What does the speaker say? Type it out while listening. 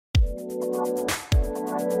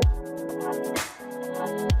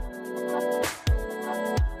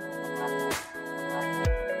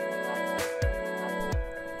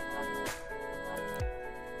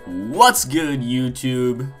What's good,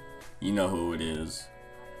 YouTube? You know who it is.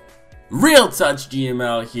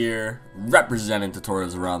 RealTutsGML here, representing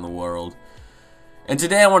tutorials around the world. And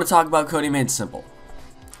today I want to talk about CodingMadeSimple.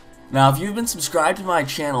 Now, if you've been subscribed to my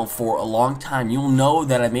channel for a long time, you'll know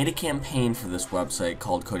that I made a campaign for this website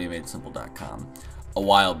called CodingMadeSimple.com a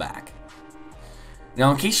while back.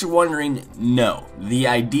 Now, in case you're wondering, no, the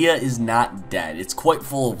idea is not dead. It's quite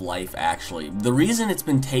full of life, actually. The reason it's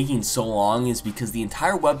been taking so long is because the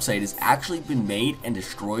entire website has actually been made and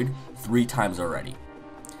destroyed 3 times already.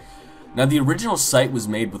 Now, the original site was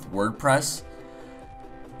made with WordPress.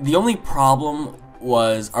 The only problem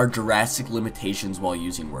was our drastic limitations while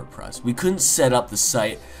using WordPress. We couldn't set up the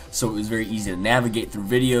site so it was very easy to navigate through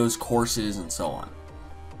videos, courses, and so on.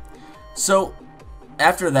 So,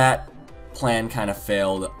 after that plan kind of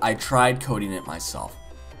failed, I tried coding it myself.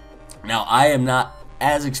 Now, I am not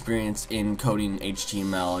as experienced in coding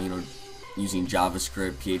HTML, using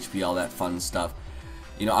JavaScript, PHP, all that fun stuff.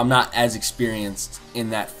 I'm not as experienced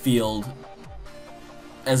in that field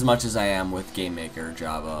as much as I am with GameMaker,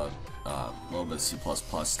 Java, a little bit of C++,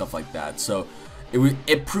 stuff like that. So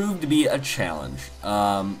it proved to be a challenge.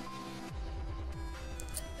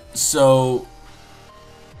 So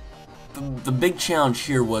the big challenge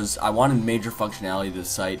here was I wanted major functionality to the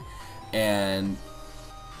site, and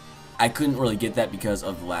I couldn't really get that because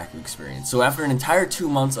of the lack of experience. So after an entire 2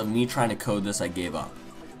 months of me trying to code this, I gave up.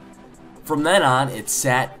 From then on, it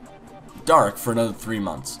sat dark for another 3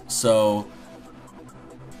 months. So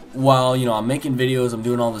while I'm making videos, I'm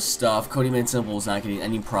doing all this stuff, CodingMadeSimple was not getting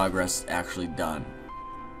any progress actually done.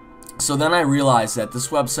 So then I realized that this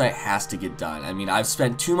website has to get done. I mean, I've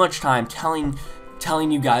spent too much time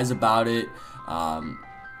telling you guys about it, and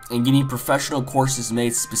getting professional courses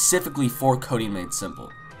made specifically for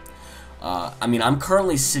CodingMadeSimple. I mean, I'm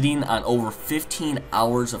currently sitting on over 15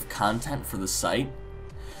 hours of content for the site.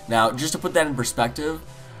 Now, just to put that in perspective,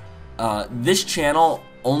 this channel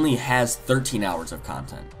only has 13 hours of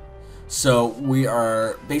content. So we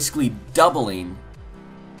are basically doubling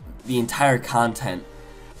the entire content,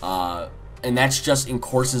 and that's just in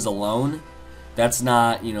courses alone. That's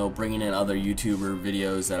not, bringing in other YouTuber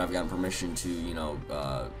videos that I've gotten permission to,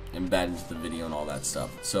 embed into the video and all that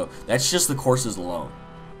stuff. So that's just the courses alone.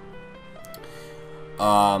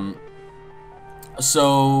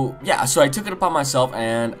 So yeah, so I took it upon myself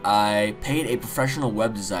and I paid a professional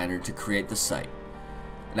web designer to create the site.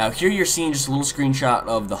 Now here you're seeing just a little screenshot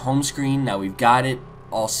of the home screen. Now we've got it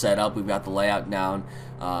all set up, we've got the layout down,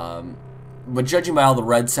 but judging by all the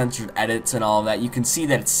red censored edits and all of that, you can see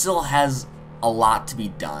that it still has a lot to be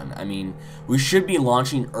done. I mean, we should be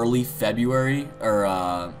launching early February, or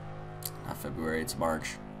not February, it's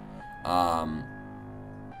March,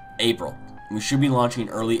 April. We should be launching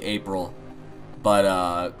early April,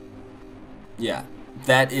 but yeah,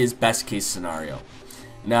 that is best case scenario.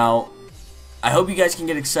 Now, I hope you guys can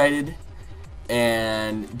get excited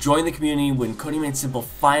and join the community when CodingMadeSimple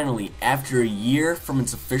finally, after a year from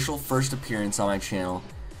its official first appearance on my channel,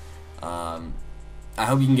 I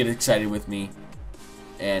hope you can get excited with me,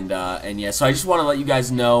 and yeah, so I just want to let you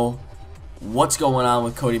guys know what's going on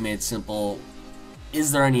with CodingMadeSimple.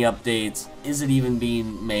 Is there any updates? Is it even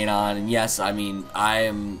being made on? And yes, I mean,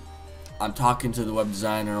 I'm talking to the web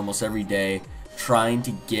designer almost every day, trying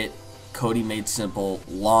to get CodingMadeSimple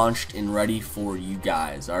launched and ready for you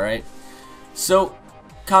guys. All right, so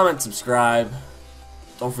comment, subscribe.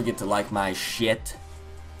 Don't forget to like my shit.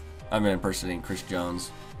 I've been impersonating Chris Jones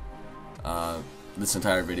this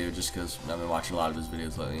entire video just because I've been watching a lot of his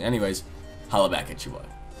videos lately. Anyways, holla back at you, bud.